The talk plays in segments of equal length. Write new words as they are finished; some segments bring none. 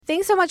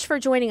Thanks so much for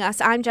joining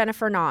us. I'm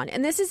Jennifer Nahn,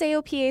 and this is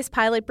AOPA's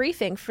pilot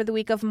briefing for the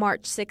week of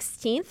March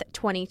 16th,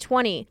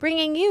 2020,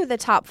 bringing you the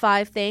top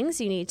 5 things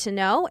you need to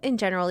know in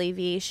general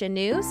aviation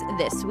news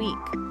this week.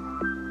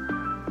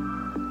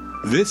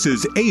 This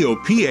is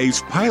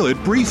AOPA's pilot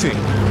briefing.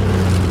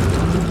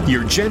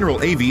 Your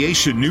general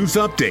aviation news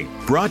update,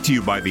 brought to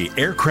you by the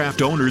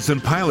Aircraft Owners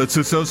and Pilots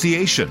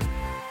Association.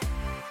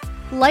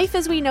 Life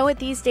as we know it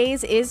these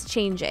days is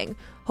changing.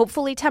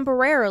 Hopefully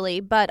temporarily,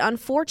 but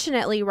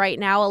unfortunately right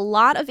now, a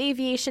lot of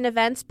aviation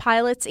events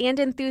pilots and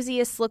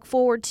enthusiasts look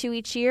forward to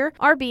each year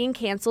are being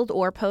canceled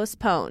or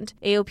postponed.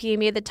 AOPA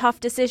made the tough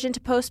decision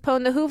to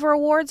postpone the Hoover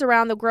Awards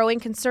around the growing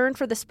concern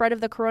for the spread of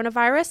the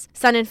coronavirus.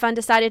 Sun and Fun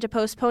decided to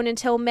postpone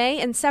until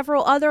May, and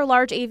several other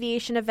large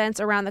aviation events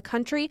around the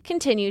country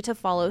continue to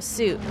follow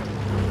suit.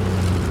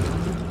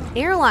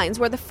 Airlines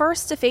were the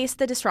first to face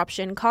the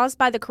disruption caused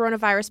by the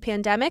coronavirus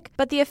pandemic,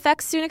 but the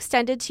effects soon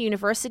extended to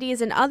universities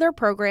and other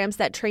programs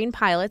that train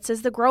pilots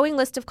as the growing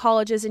list of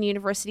colleges and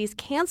universities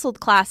canceled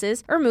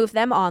classes or moved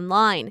them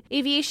online.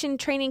 Aviation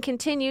training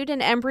continued,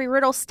 and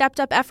Embry-Riddle stepped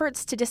up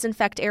efforts to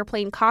disinfect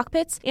airplane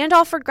cockpits and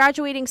offered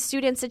graduating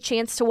students a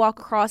chance to walk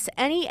across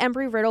any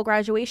Embry-Riddle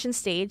graduation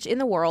stage in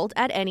the world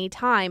at any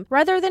time,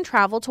 rather than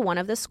travel to one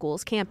of the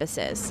school's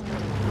campuses.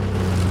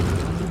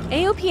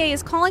 AOPA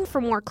is calling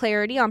for more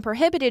clarity on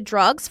prohibited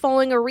drugs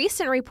following a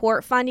recent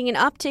report finding an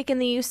uptick in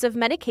the use of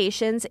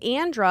medications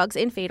and drugs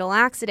in fatal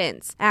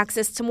accidents.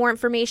 Access to more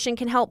information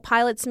can help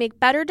pilots make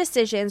better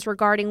decisions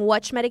regarding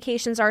which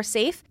medications are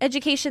safe.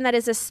 Education that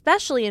is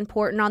especially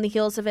important on the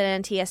heels of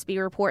an NTSB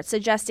report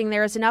suggesting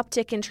there is an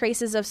uptick in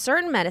traces of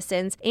certain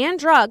medicines and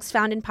drugs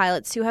found in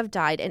pilots who have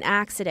died in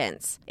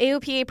accidents.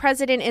 AOPA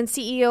President and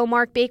CEO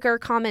Mark Baker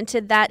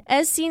commented that,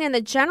 as seen in the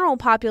general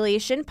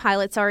population,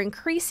 pilots are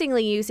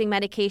increasingly using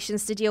medications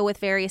to deal with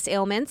various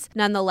ailments.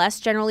 Nonetheless,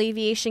 general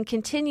aviation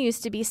continues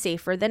to be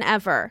safer than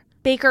ever.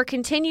 Baker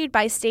continued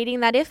by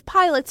stating that if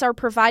pilots are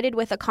provided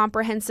with a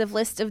comprehensive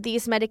list of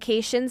these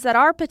medications that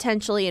are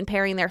potentially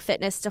impairing their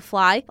fitness to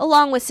fly,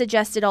 along with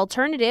suggested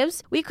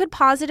alternatives, we could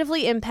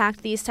positively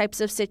impact these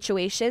types of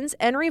situations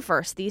and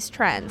reverse these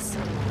trends.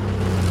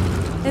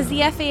 As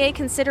the FAA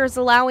considers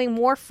allowing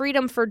more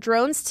freedom for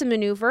drones to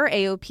maneuver,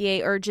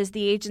 AOPA urges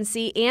the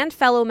agency and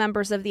fellow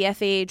members of the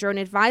FAA Drone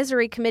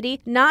Advisory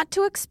Committee not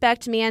to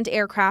expect manned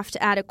aircraft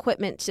to add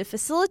equipment to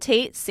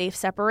facilitate safe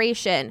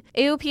separation.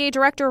 AOPA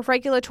Director of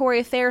Regulatory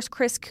Affairs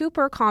Chris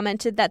Cooper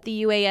commented that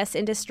the UAS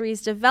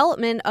industry's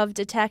development of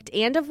detect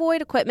and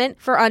avoid equipment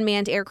for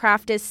unmanned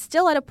aircraft is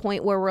still at a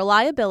point where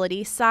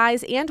reliability,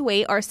 size, and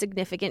weight are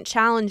significant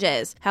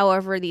challenges.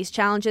 However, these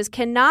challenges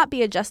cannot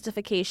be a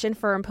justification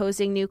for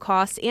imposing new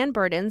costs and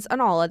burdens on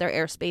all other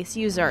airspace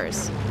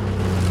users.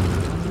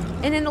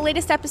 And in the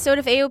latest episode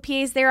of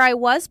AOPA's There I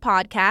Was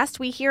podcast,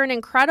 we hear an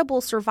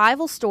incredible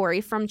survival story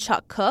from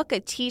Chuck Cook, a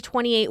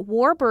T-28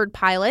 Warbird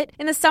pilot.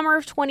 In the summer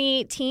of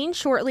 2018,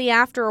 shortly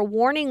after a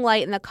warning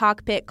light in the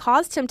cockpit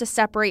caused him to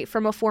separate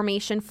from a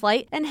formation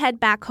flight and head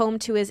back home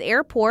to his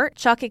airport,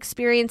 Chuck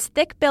experienced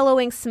thick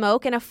billowing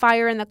smoke and a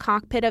fire in the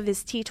cockpit of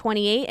his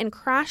T-28 and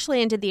crash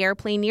landed the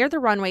airplane near the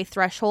runway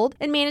threshold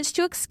and managed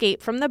to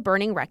escape from the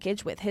burning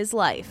wreckage with his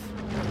life.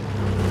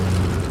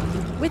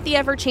 With the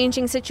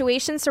ever-changing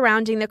situation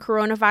surrounding the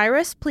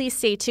coronavirus, please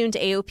stay tuned to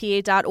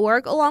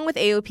AOPA.org along with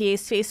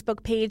AOPA's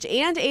Facebook page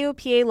and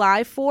AOPA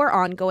Live for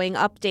ongoing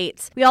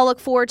updates. We all look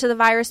forward to the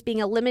virus being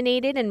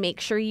eliminated, and make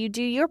sure you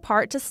do your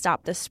part to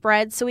stop the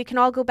spread so we can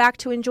all go back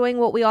to enjoying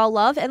what we all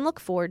love and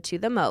look forward to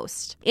the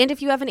most. And if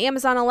you have an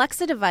Amazon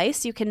Alexa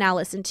device, you can now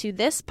listen to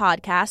this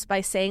podcast by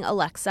saying,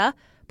 "Alexa,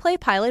 play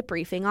Pilot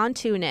Briefing on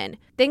TuneIn."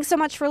 Thanks so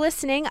much for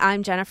listening.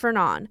 I'm Jennifer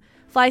Nahn.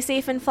 Fly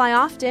safe and fly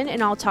often,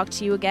 and I'll talk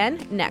to you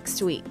again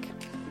next week.